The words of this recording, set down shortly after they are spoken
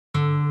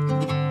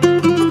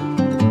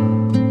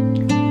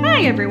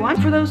everyone.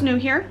 For those new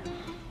here,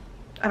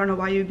 I don't know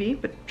why you'd be,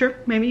 but sure,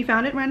 maybe you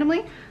found it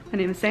randomly. My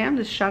name is Sam,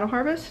 this is Shadow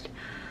Harvest.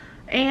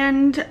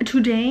 And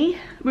today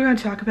we're going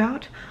to talk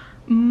about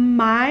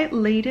my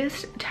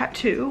latest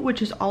tattoo,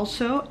 which is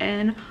also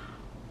an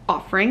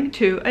offering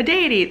to a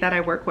deity that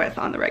I work with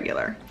on the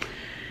regular.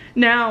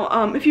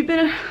 Now, if you've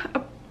been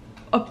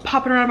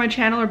popping around my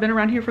channel or been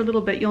around here for a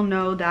little bit, you'll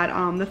know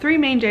that the three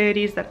main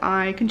deities that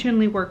I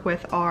continually work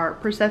with are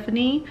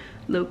Persephone,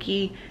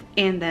 Loki,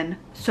 and then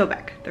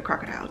Sobek, the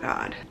crocodile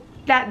god.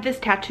 That this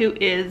tattoo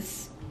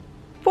is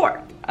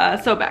for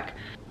Sobek.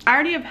 I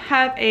already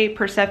have a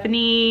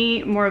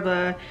Persephone, more of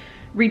a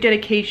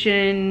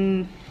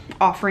rededication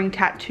offering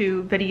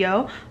tattoo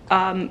video.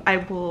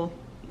 I will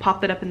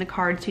pop it up in the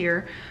cards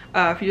here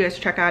for you guys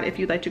to check out if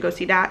you'd like to go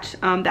see that.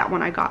 That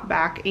one I got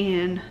back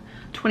in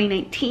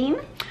 2019.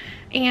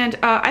 And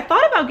I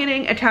thought about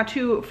getting a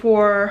tattoo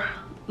for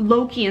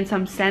Loki in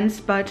some sense,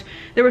 but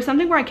there was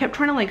something where I kept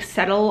trying to like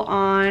settle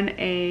on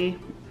a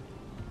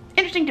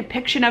interesting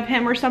depiction of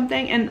him or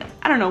something, and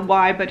I don't know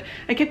why, but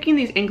I kept getting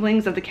these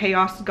inklings of the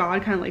chaos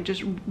god kind of like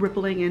just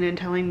rippling in and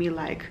telling me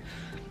like,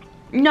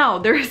 no,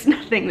 there is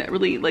nothing that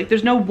really, like,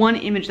 there's no one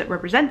image that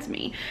represents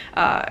me.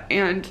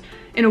 And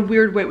in a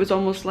weird way, it was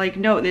almost like,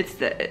 no, it's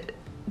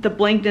the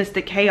blankness,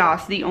 the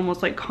chaos, the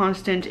almost like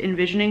constant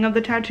envisioning of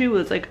the tattoo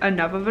was like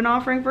enough of an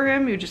offering for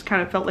him. You just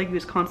kind of felt like he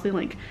was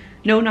constantly like,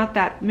 no, not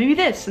that, maybe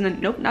this, and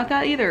then nope, not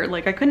that either.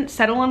 Like I couldn't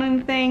settle on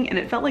anything, and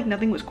it felt like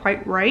nothing was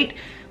quite right,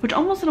 which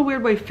almost in a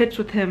weird way fits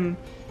with him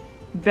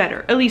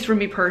better, at least for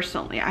me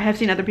personally. I have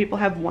seen other people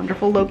have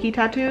wonderful Loki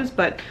tattoos,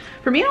 but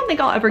for me, I don't think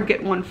I'll ever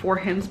get one for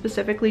him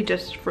specifically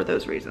just for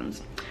those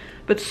reasons.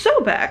 But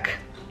Sobek,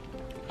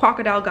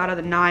 crocodile god of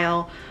the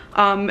Nile,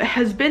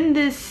 has been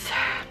this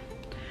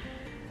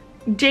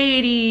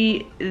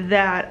deity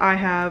that I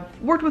have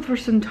worked with for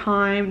some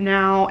time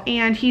now,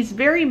 and he's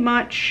very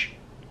much,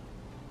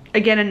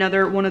 again,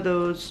 another one of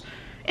those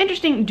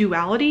interesting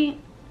duality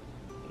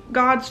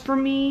gods for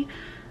me.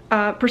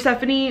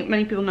 Persephone,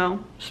 many people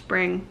know,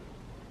 spring,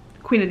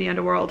 queen of the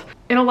underworld.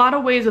 In a lot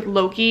of ways with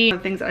Loki, the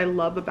things that I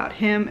love about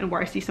him and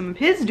where I see some of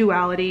his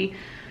duality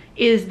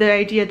is the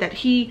idea that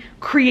he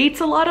creates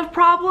a lot of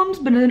problems,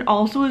 but then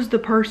also is the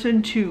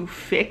person to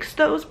fix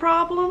those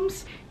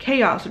problems.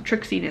 Chaos or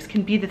tricksiness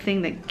can be the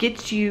thing that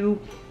gets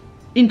you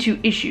into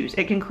issues.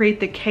 It can create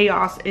the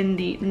chaos in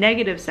the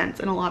negative sense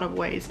in a lot of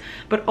ways,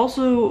 but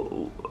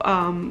also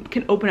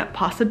can open up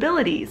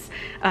possibilities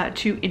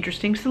to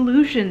interesting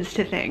solutions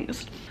to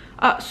things.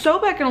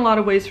 Sobek in a lot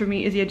of ways for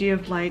me is the idea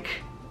of like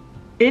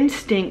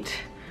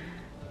instinct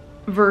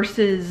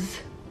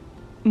versus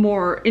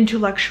more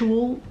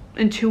intellectual,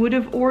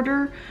 intuitive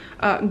order.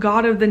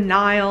 God of the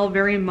Nile,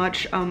 very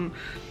much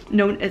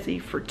known as a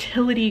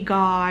fertility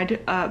god,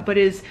 but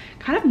is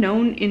kind of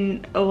known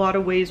in a lot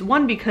of ways,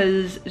 one,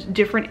 because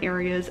different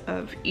areas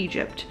of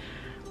Egypt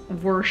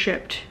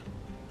worshipped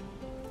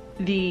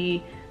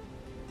the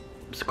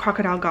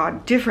crocodile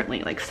god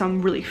differently. Like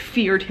some really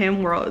feared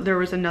him, where there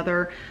was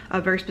another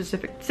very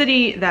specific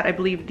city that I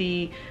believe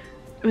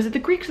was it the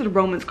Greeks or the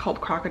Romans called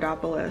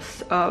Crocodipolis,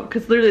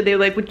 because literally they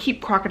like would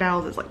keep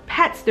crocodiles as like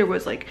pets. There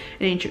was like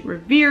an ancient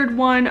revered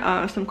one.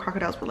 Some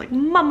crocodiles were like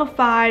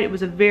mummified. It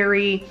was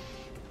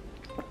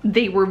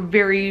they were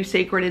very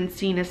sacred and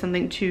seen as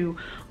something to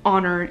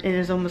honor, and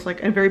is almost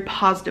like a very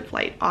positive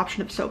light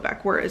option of Sobek,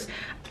 whereas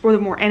for the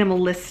more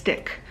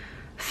animalistic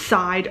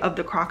side of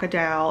the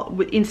crocodile,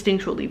 with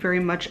instinctually very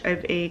much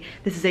of this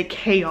is a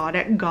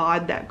chaotic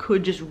god that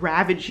could just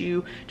ravage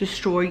you,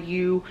 destroy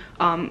you,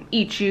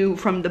 eat you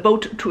from the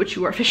boat to which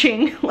you are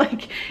fishing.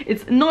 Like,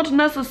 it's not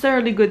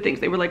necessarily good things.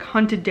 They were like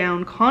hunted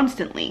down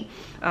constantly.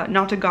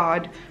 Not a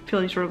god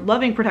feeling sort of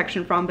loving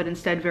protection from, but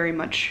instead very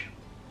much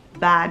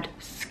bad,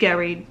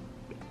 scary,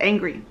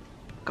 angry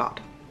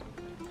god.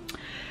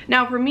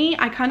 Now for me,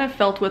 I kind of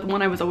felt with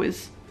one, I was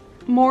always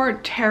more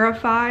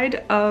terrified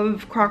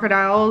of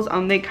crocodiles.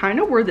 They kind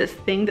of were this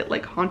thing that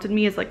like haunted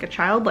me as like a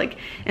child. Like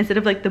instead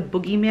of like the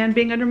boogeyman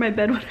being under my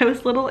bed when I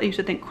was little, I used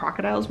to think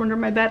crocodiles were under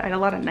my bed. I had a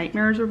lot of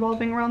nightmares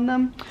revolving around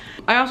them.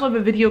 I also have a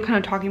video kind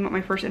of talking about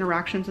my first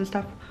interactions and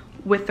stuff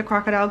with the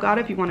crocodile god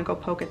if you want to go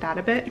poke at that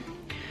a bit.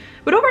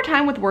 But over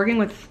time with working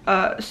with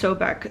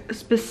Sobek,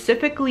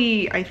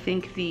 specifically I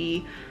think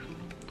the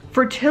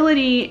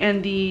fertility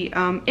and the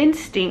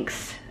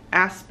instincts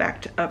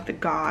aspect of the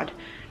god,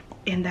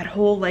 and that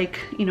whole like,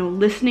 you know,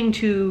 listening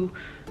to,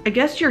 I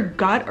guess, your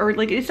gut, or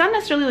like, it's not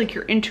necessarily like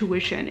your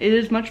intuition. It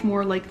is much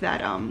more like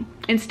that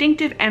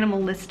instinctive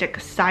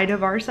animalistic side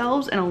of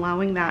ourselves, and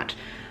allowing that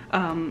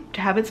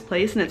to have its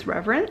place and its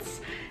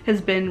reverence has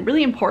been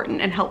really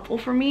important and helpful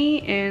for me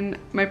in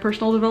my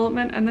personal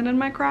development and then in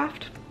my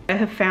craft. I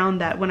have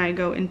found that when I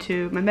go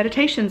into my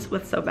meditations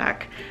with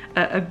Sobek,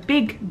 a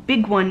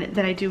big one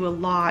that I do a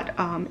lot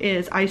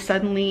is I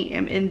suddenly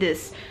am in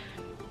this,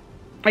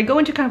 I go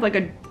into kind of like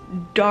a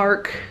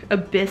dark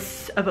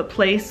abyss of a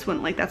place,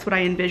 when like that's what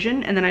I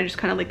envision, and then I just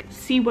kind of like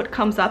see what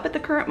comes up at the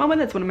current moment.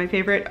 That's one of my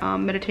favorite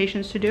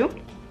meditations to do.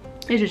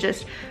 is to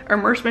just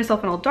immerse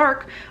myself in all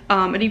dark,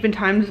 and even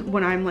times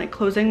when I'm like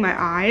closing my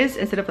eyes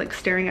instead of like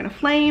staring at a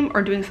flame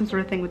or doing some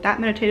sort of thing with that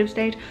meditative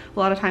state, a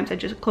lot of times I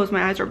just close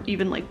my eyes or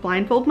even like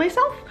blindfold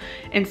myself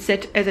and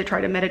sit as I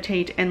try to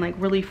meditate and like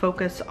really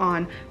focus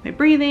on my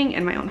breathing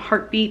and my own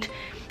heartbeat.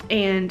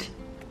 And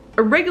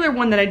a regular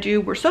one that I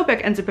do where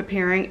Sobek ends up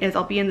appearing is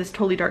I'll be in this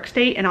totally dark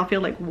state and I'll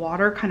feel like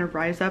water kind of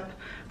rise up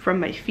from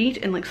my feet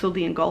and like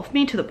slowly engulf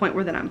me to the point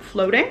where then I'm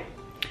floating.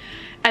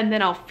 And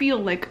then I'll feel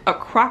like a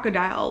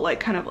crocodile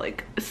like kind of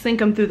like sink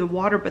him through the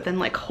water, but then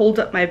like hold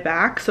up my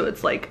back, so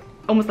it's like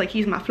almost like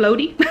he's my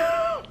floaty.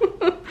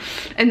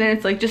 And then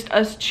it's like just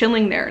us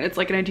chilling there, and it's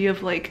like an idea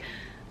of like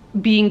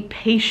being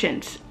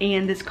patient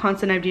and this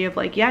constant idea of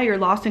like, yeah, you're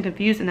lost and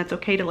confused, and that's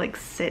okay to like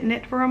sit in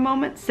it for a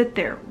moment. Sit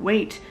there,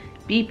 wait,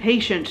 be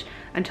patient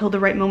until the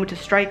right moment to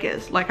strike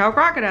is, like how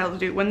crocodiles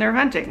do when they're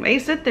hunting. They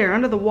sit there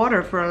under the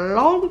water for a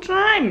long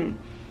time,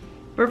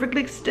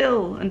 perfectly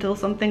still, until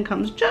something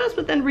comes just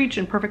within reach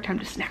and perfect time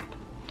to snap.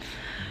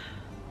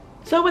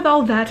 So with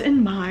all that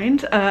in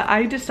mind,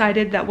 I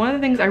decided that one of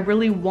the things I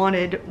really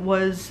wanted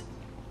was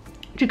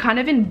to kind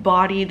of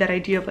embody that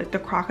idea of like the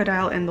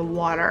crocodile in the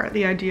water,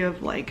 the idea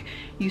of like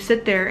you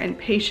sit there in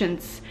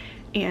patience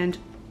and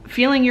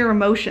feeling your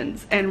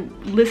emotions and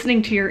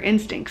listening to your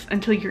instincts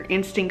until your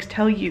instincts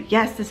tell you,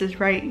 yes, this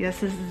is right, yes,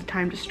 this is the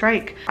time to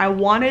strike. I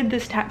wanted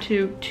this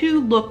tattoo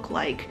to look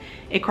like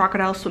a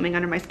crocodile swimming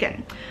under my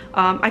skin.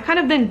 I kind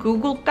of then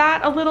Googled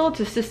that a little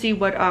just to see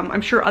what,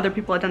 I'm sure other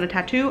people had done a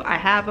tattoo. I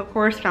have, of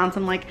course, found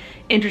some like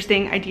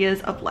interesting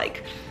ideas of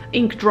like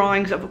ink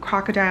drawings of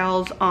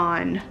crocodiles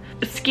on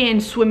skin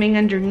swimming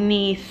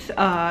underneath,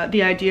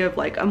 the idea of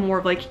like a more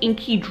of like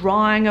inky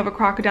drawing of a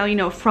crocodile, you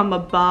know, from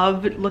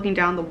above looking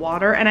down the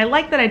water. And I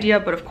like that idea,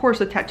 but of course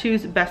with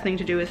tattoos, the best thing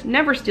to do is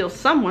never steal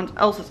someone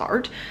else's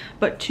art,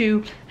 but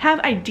to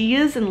have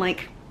ideas and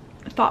like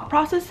thought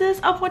processes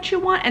of what you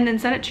want and then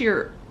send it to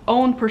your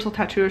own personal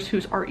tattooist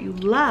whose art you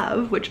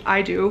love, which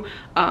I do.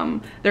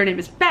 Their name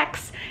is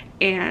Bex,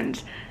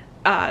 and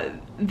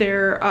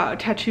their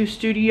tattoo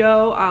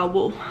studio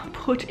will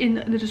put in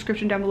the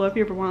description down below if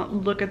you ever want to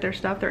look at their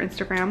stuff, their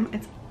Instagram.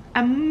 It's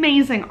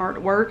amazing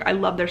artwork. I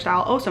love their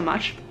style oh so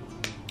much.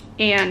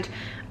 And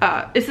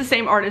it's the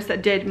same artist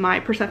that did my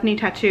Persephone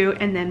tattoo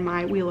and then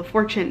my Wheel of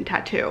Fortune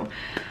tattoo.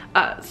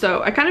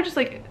 So I kind of just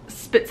like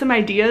spit some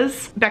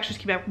ideas. Bex just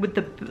came up with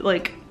the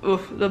like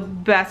the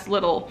best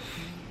little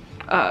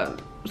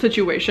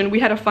situation. We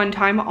had a fun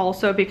time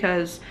also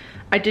because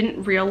I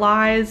didn't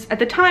realize at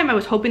the time, I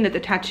was hoping that the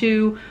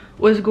tattoo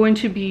was going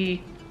to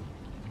be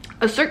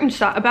a certain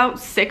size, about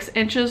 6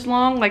 inches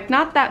long, like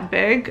not that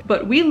big,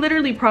 but we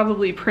literally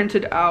probably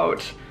printed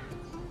out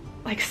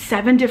like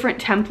 7 different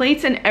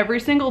templates, and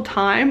every single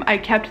time I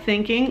kept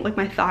thinking like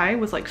my thigh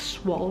was like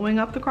swallowing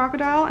up the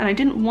crocodile, and I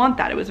didn't want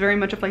that. It was very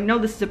much of like, no,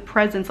 this is a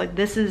presence, like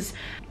this is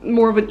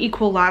more of an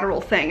equilateral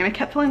thing. And I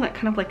kept feeling like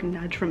kind of like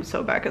nudge from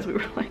Sobek as we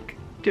were like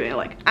doing it,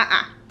 like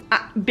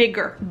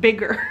bigger,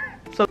 bigger.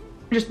 So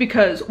just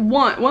because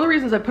one of the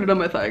reasons I put it on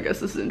my thigh, I guess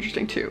this is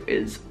interesting too,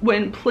 is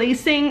when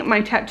placing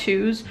my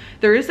tattoos,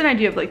 there is an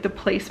idea of like the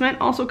placement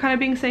also kind of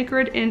being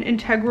sacred and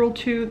integral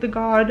to the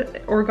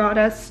god or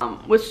goddess.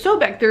 With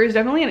Sobek, there is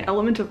definitely an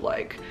element of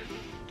like,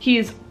 he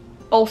is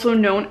also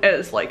known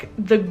as like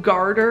the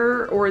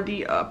garter or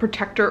the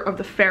protector of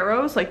the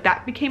pharaohs. Like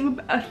that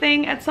became a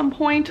thing at some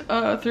point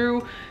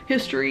through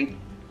history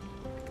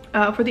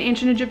for the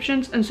ancient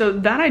Egyptians. And so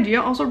that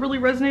idea also really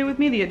resonated with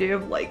me, the idea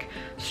of like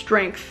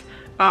strength,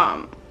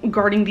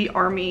 guarding the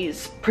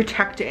armies,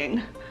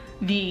 protecting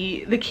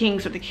the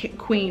kings or the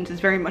queens is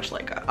very much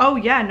like, oh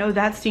yeah, no,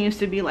 that seems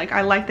to be like,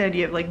 I like the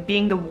idea of like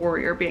being the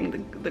warrior, being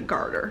the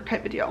garter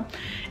type of deal.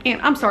 And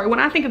I'm sorry, when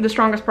I think of the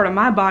strongest part of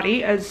my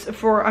body, as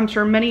for I'm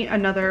sure many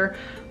another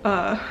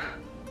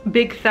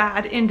big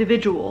thad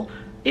individual,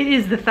 it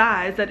is the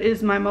thighs that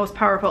is my most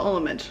powerful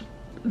element.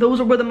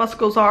 Those are where the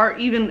muscles are,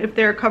 even if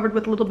they're covered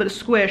with a little bit of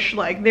squish,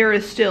 like there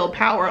is still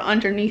power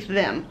underneath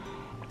them.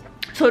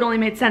 So it only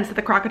made sense that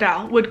the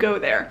crocodile would go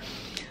there.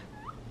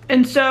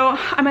 And so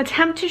I'm gonna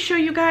attempt to show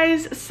you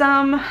guys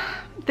some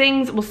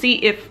things. We'll see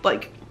if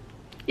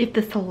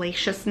the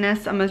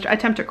salaciousness, I'm gonna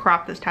attempt to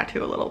crop this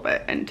tattoo a little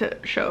bit and to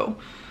show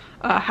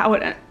how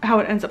it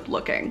ends up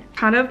looking.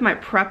 Kind of my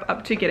prep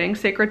up to getting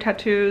sacred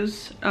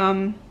tattoos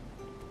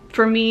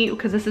for me,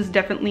 because this is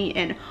definitely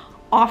an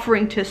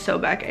offering to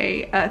Sobek,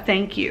 a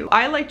thank you.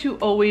 I like to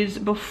always,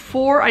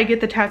 before I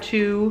get the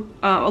tattoo,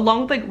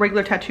 along with like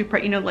regular tattoo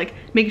prep, you know, like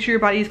making sure your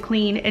body is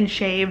clean and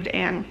shaved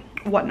and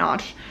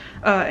whatnot,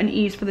 an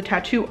ease for the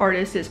tattoo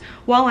artist is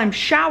while I'm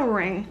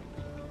showering,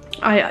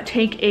 I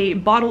take a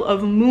bottle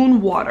of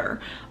moon water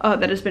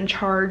that has been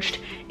charged,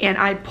 and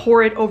I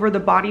pour it over the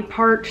body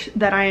part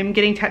that I am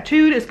getting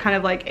tattooed as kind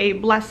of like a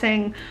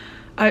blessing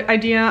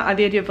idea.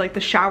 The idea of like the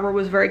shower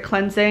was very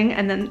cleansing,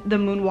 and then the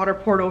moon water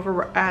poured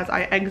over as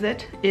I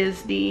exit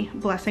is the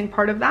blessing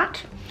part of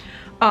that.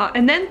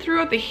 And then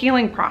throughout the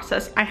healing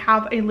process, I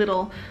have a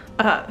little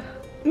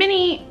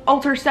mini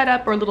altar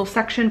setup or a little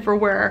section for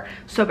where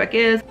Sobek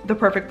is, the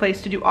perfect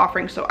place to do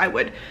offerings. So I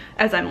would,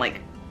 as I'm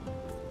like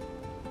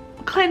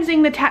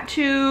cleansing the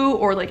tattoo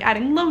or like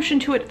adding lotion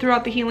to it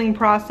throughout the healing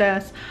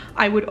process,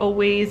 I would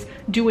always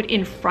do it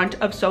in front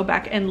of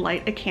Sobek and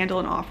light a candle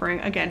and offering,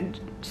 again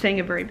saying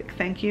a very big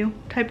thank you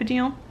type of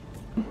deal.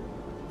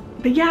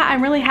 But yeah,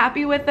 I'm really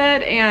happy with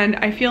it, and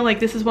I feel like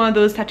this is one of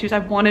those tattoos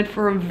I've wanted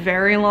for a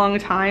very long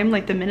time.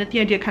 Like the minute the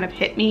idea kind of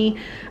hit me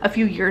a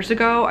few years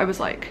ago, I was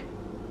like,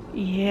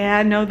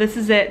 yeah, no, this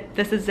is it,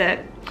 this is it.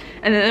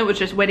 And then it was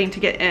just waiting to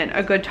get in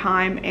a good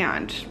time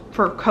and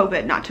for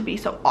COVID not to be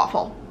so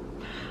awful.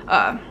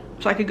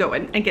 So I could go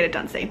in and get it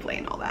done safely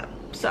and all that.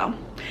 So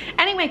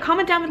anyway,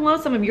 comment down below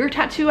some of your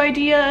tattoo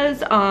ideas,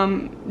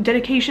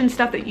 dedication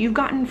stuff that you've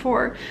gotten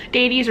for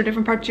deities or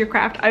different parts of your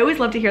craft. I always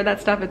love to hear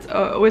that stuff. It's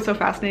always so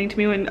fascinating to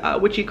me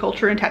when witchy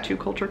culture and tattoo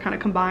culture kind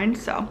of combine.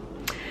 So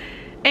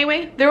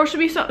anyway, there should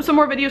be some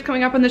more videos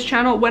coming up on this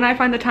channel when I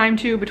find the time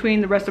to,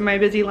 between the rest of my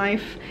busy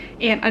life.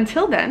 And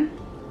until then,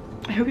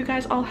 I hope you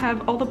guys all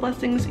have all the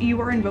blessings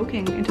you are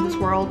invoking into this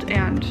world,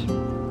 and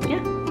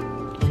yeah,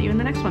 see you in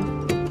the next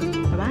one.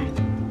 Bye-bye.